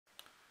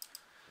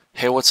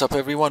Hey, what's up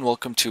everyone?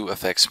 Welcome to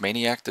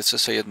Fxmaniac. This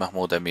is Syed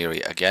Mahmoud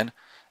Amiri again,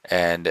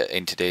 and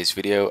in today's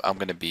video I'm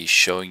going to be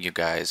showing you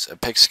guys a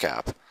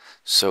Pixcap.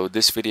 So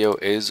this video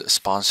is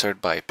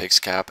sponsored by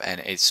Pixcap,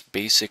 and it's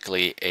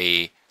basically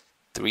a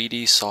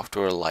 3D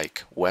software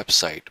like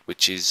website,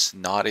 which is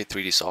not a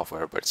 3D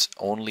software but it's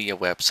only a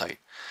website.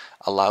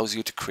 Allows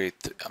you to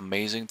create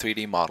amazing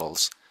 3D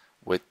models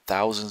with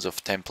thousands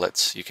of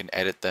templates. You can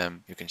edit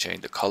them, you can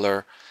change the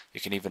color, you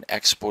can even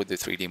export the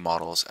 3D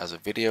models as a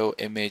video,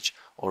 image,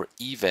 or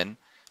even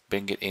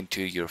bring it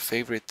into your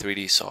favorite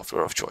 3D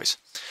software of choice.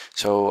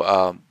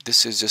 So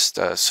this is just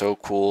so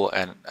cool,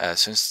 and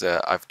since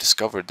I've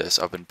discovered this,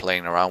 I've been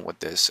playing around with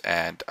this,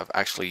 and I've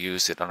actually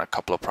used it on a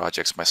couple of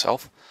projects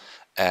myself,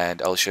 and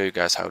I'll show you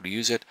guys how to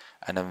use it,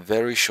 and I'm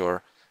very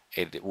sure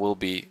it will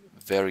be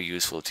very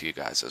useful to you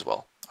guys as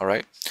well.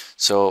 Alright,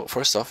 so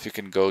first off, you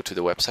can go to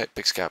the website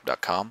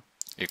pixcap.com.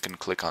 You can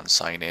click on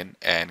sign in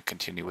and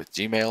continue with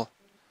Gmail.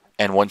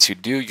 And once you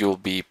do, you'll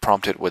be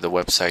prompted with a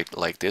website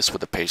like this,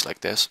 with a page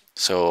like this.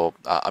 So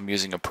I'm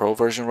using a pro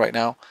version right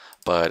now,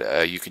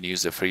 but you can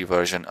use the free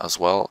version as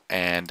well.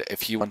 And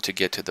if you want to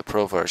get to the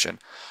pro version,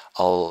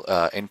 I'll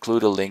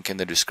include a link in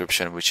the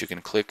description which you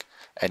can click,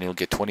 and you'll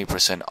get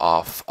 20%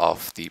 off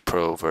of the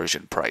pro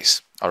version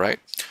price. All right.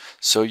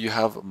 So you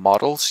have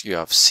models, you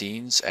have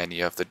scenes, and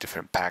you have the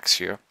different packs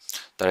here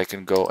that I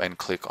can go and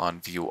click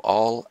on view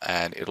all,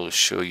 and it'll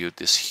show you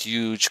this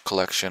huge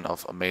collection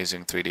of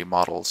amazing 3D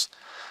models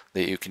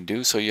that you can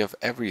do. So you have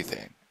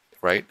everything,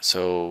 right?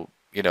 So,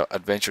 you know,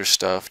 adventure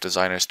stuff,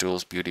 designer's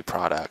tools, beauty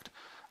product,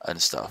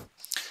 and stuff.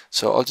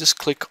 So I'll just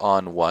click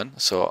on one.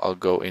 So I'll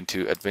go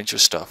into adventure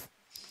stuff,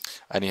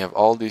 and you have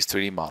all these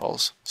 3D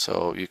models.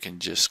 So you can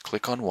just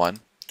click on one,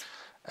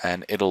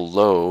 and it'll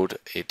load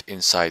it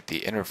inside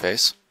the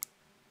interface.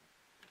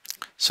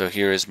 So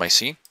here is my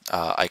scene.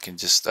 I can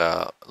just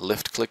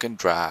lift, click, and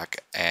drag,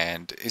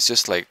 and it's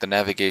just like the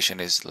navigation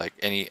is like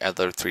any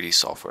other 3D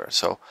software.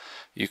 So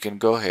you can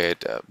go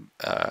ahead,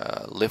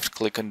 lift,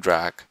 click, and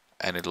drag,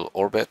 and it'll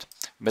orbit,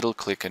 middle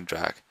click and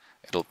drag,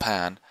 it'll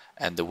pan,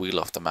 and the wheel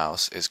of the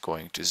mouse is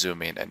going to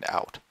zoom in and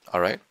out.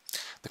 All right.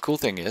 The cool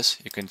thing is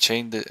you can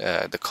change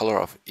the color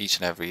of each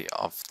and every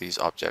of these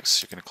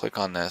objects. You can click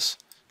on this,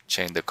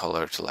 change the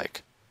color to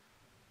like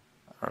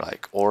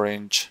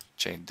orange,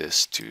 change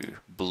this to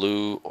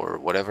blue or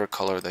whatever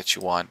color that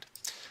you want,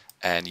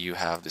 and you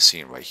have the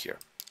scene right here,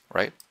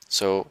 right?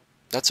 So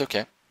that's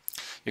okay.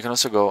 You can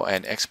also go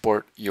and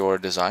export your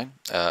design.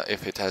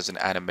 If it has an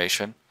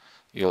animation,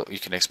 you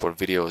can export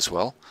video as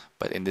well,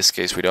 but in this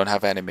case we don't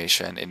have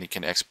animation, and you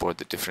can export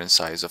the different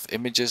size of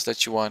images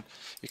that you want.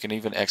 You can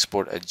even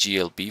export a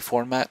GLB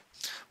format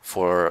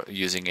for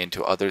using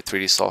into other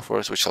 3D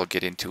softwares, which I'll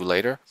get into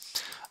later,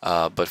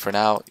 but for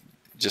now,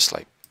 just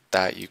like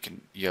that,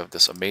 you have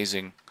this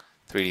amazing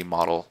 3D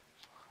model,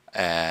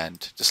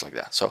 and just like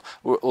that. So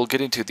we'll get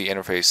into the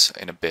interface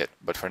in a bit,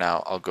 but for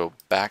now I'll go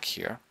back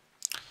here,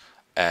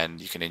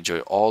 and you can enjoy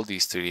all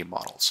these 3D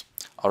models.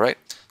 Alright,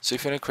 so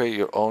if you want to create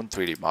your own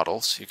 3D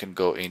models, you can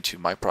go into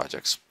my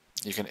projects.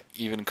 You can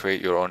even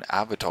create your own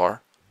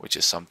avatar, which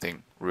is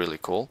something really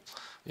cool.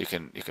 You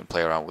can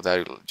play around with that.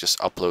 It'll just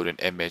upload an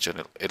image,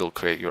 and it'll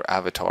create your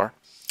avatar.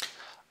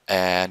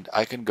 And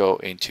I can go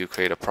into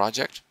create a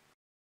project.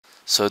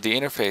 So the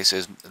interface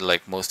is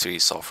like most 3D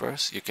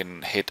softwares. You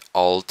can hit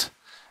Alt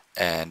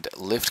and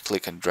lift,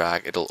 click, and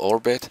drag, it'll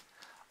orbit.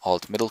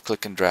 Alt, middle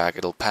click, and drag,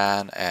 it'll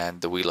pan,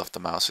 and the wheel of the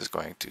mouse is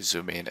going to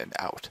zoom in and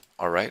out.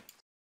 Alright.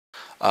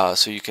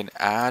 So you can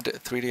add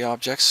 3D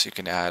objects. You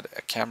can add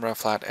a camera,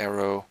 flat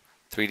arrow,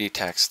 3D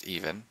text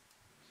even.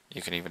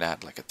 You can even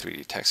add like a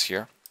 3D text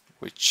here,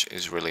 which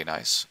is really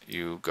nice.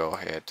 You go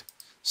ahead,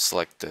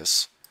 select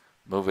this,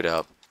 move it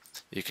up.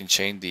 You can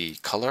change the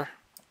color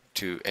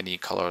to any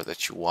color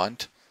that you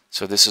want.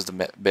 So this is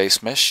the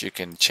base mesh. You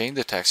can change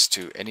the text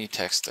to any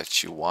text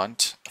that you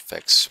want,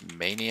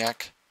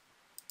 Fxmaniac,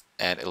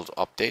 and it'll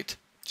update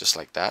just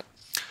like that.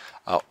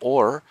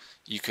 Or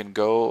you can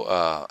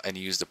go and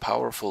use the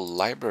powerful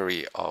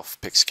library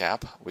of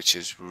Pixcap, which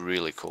is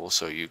really cool.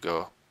 So you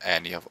go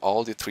and you have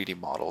all the 3D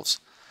models,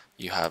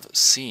 you have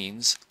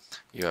scenes,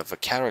 you have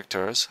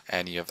characters,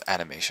 and you have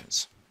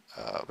animations,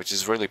 which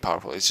is really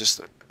powerful. It's just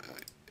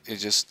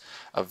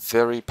a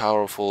very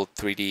powerful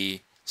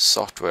 3D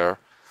software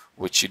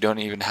which you don't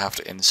even have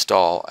to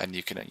install, and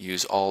you can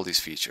use all these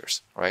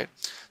features, right?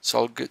 So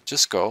I'll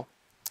just go,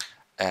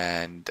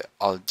 and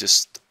I'll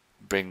just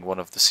bring one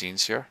of the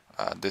scenes here.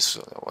 This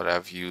is what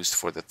I've used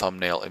for the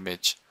thumbnail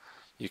image.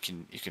 You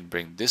can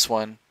bring this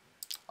one.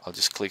 I'll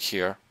just click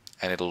here,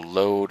 and it'll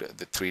load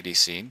the 3D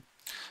scene,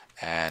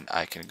 and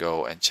I can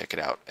go and check it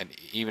out. And it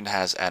even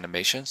has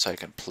animation, so I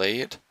can play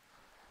it.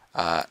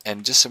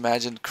 And just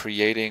imagine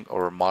creating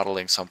or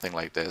modeling something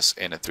like this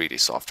in a 3D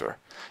software.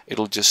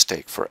 It'll just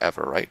take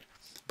forever, right?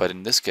 But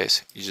in this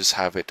case, you just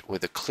have it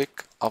with a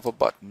click of a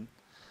button,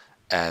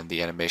 and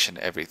the animation,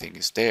 everything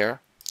is there.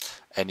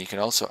 And you can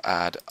also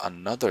add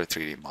another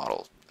 3D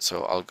model.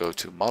 So I'll go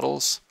to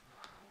models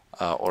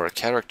or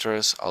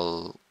characters.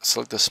 I'll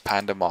select this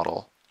panda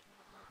model,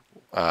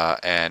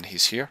 and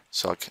he's here.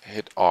 So I can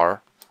hit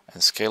R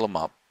and scale him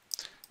up.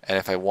 And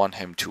if I want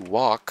him to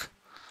walk,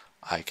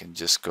 I can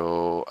just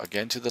go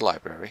again to the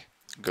library,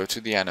 go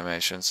to the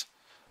animations,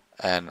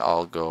 and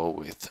I'll go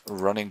with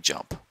running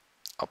jump.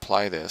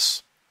 Apply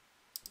this,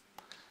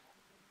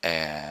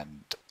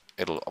 and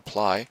it'll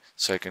apply.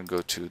 So I can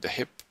go to the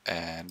hip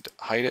and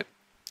hide it.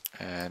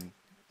 And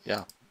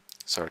yeah,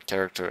 so our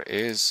character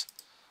is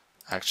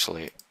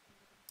actually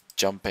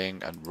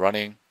jumping and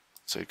running.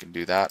 So you can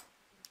do that.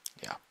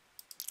 Yeah.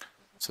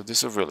 So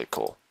this is really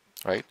cool,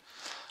 right?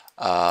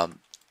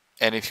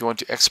 And if you want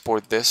to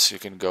export this, you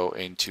can go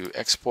into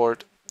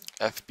export,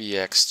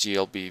 FBX,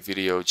 GLB,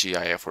 video,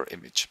 GIF, or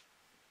image.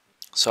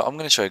 So I'm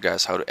going to show you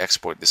guys how to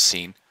export this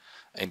scene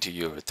into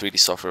your 3D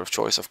software of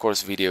choice. Of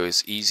course, video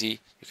is easy.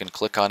 You can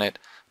click on it,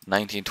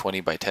 1920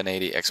 by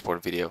 1080,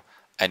 export video,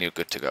 and you're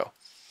good to go.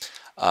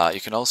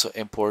 You can also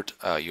import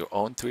your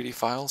own 3D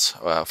files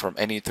from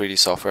any 3D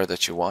software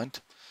that you want.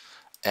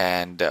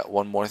 And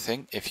one more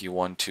thing, if you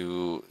want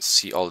to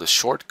see all the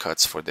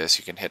shortcuts for this,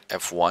 you can hit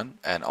F1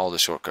 and all the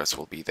shortcuts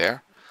will be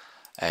there.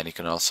 And you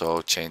can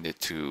also change it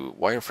to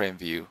wireframe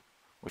view,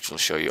 which will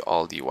show you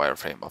all the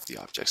wireframe of the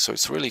object. So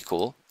it's really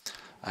cool,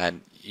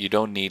 and you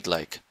don't need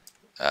like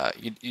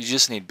you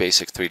just need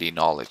basic 3D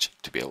knowledge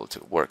to be able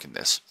to work in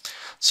this.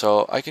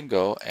 So I can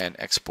go and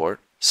export.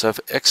 So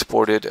I've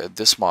exported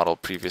this model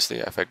previously.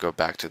 If I go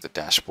back to the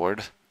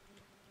dashboard,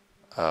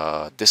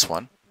 this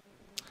one.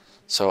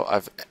 So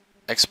I've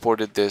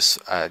exported this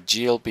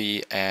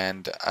GLB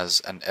and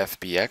as an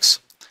FBX,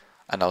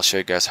 and I'll show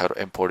you guys how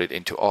to import it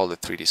into all the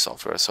 3D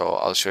software. So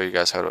I'll show you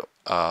guys how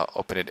to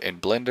open it in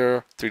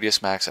Blender,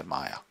 3ds Max, and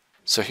Maya.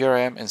 So here I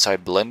am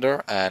inside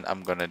Blender, and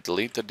I'm going to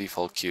delete the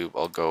default cube.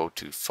 I'll go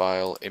to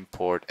File,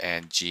 Import,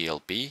 and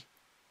GLB,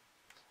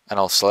 and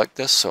I'll select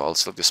this. So I'll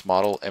select this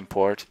model,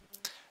 import,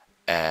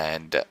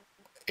 and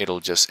it'll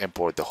just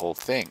import the whole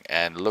thing.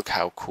 And look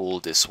how cool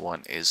this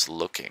one is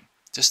looking.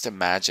 Just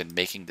imagine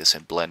making this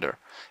in Blender.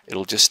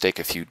 It'll just take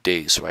a few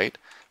days, right?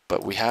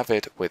 But we have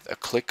it with a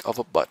click of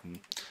a button,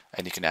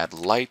 and you can add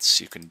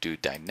lights, you can do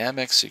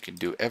dynamics, you can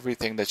do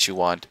everything that you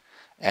want,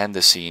 and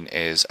the scene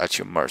is at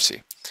your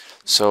mercy.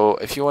 So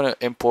if you want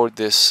to import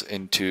this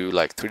into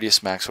like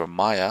 3ds Max or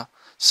Maya,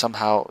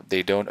 somehow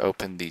they don't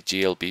open the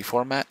GLB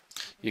format,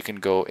 you can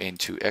go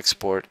into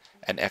export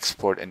and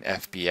export in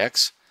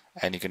FBX,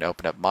 and you can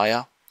open up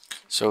Maya.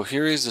 So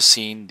here is the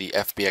scene, the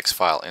FBX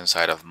file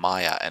inside of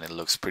Maya, and it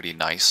looks pretty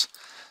nice.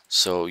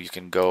 So you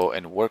can go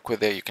and work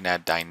with it. You can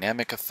add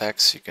dynamic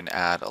effects, you can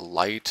add a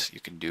light, you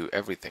can do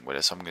everything with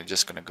it. So I'm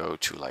just going to go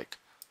to like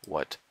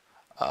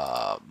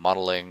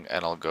modeling,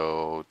 and I'll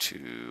go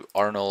to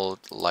Arnold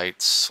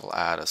lights. I'll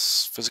add a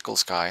physical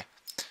sky,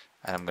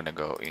 and I'm going to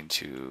go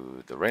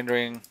into the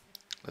rendering.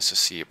 Let's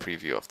just see a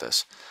preview of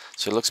this.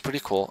 So it looks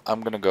pretty cool.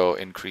 I'm going to go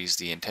increase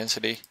the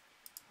intensity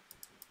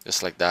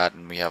just like that,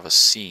 and we have a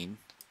scene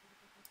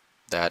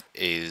that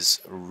is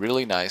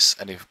really nice.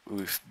 And if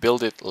we've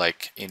built it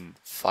like in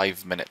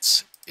 5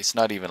 minutes, it's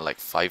not even like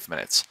 5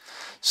 minutes.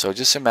 So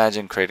just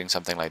imagine creating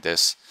something like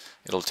this.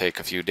 It'll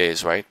take a few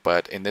days, right?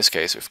 But in this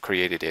case, we've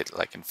created it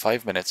like in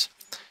 5 minutes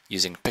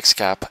using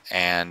Pixcap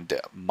and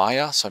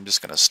Maya. So I'm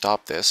just going to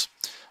stop this.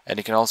 And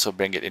you can also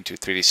bring it into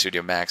 3D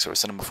Studio Max or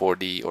Cinema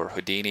 4D or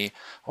Houdini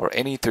or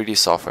any 3D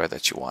software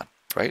that you want,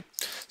 right?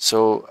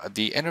 So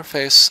the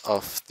interface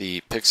of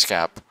the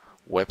Pixcap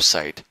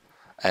website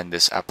and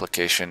this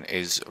application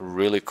is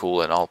really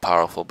cool and all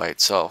powerful by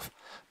itself.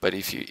 But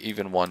if you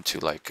even want to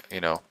like,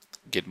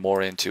 get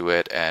more into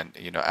it and,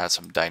 add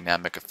some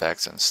dynamic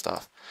effects and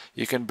stuff,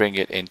 you can bring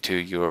it into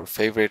your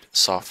favorite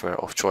software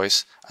of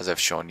choice, as I've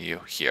shown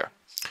you here,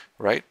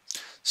 right?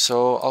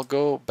 So I'll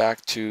go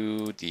back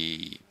to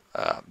the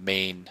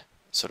main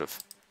sort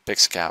of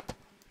Pixcap,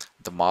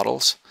 the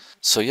models.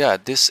 So yeah,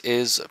 this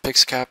is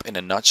Pixcap in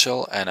a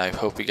nutshell, and I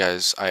hope you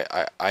guys,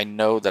 I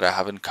know that I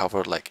haven't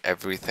covered like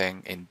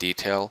everything in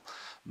detail,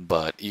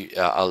 but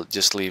I'll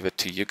just leave it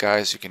to you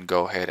guys. You can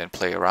go ahead and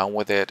play around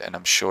with it, and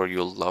I'm sure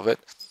you'll love it.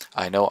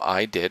 I know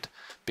I did,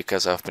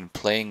 because I've been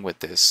playing with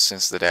this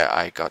since the day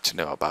I got to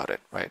know about it,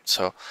 right?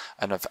 So,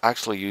 and I've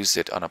actually used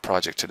it on a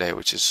project today,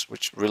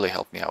 which really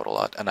helped me out a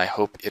lot, and I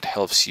hope it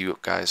helps you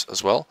guys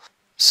as well.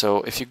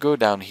 So if you go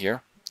down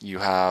here, you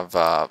have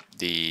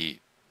the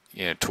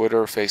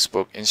Twitter,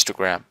 Facebook,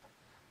 Instagram,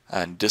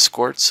 and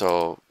Discord.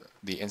 So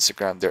their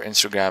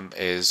Instagram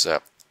is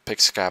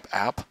Pixcap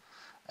app,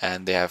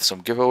 and they have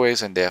some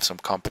giveaways and they have some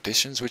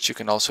competitions which you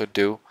can also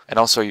do, and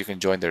also you can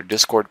join their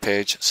Discord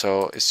page.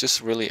 So it's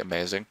just really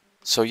amazing.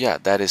 So yeah,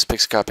 that is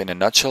Pixcap in a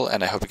nutshell,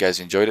 and I hope you guys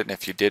enjoyed it. And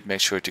if you did,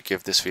 make sure to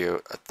give this video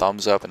a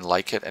thumbs up and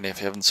like it. And if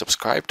you haven't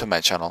subscribed to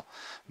my channel,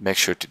 make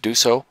sure to do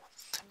so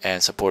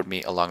and support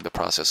me along the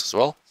process as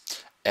well.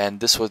 And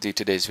this was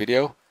today's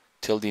video.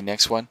 Till the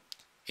next one,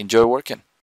 enjoy working.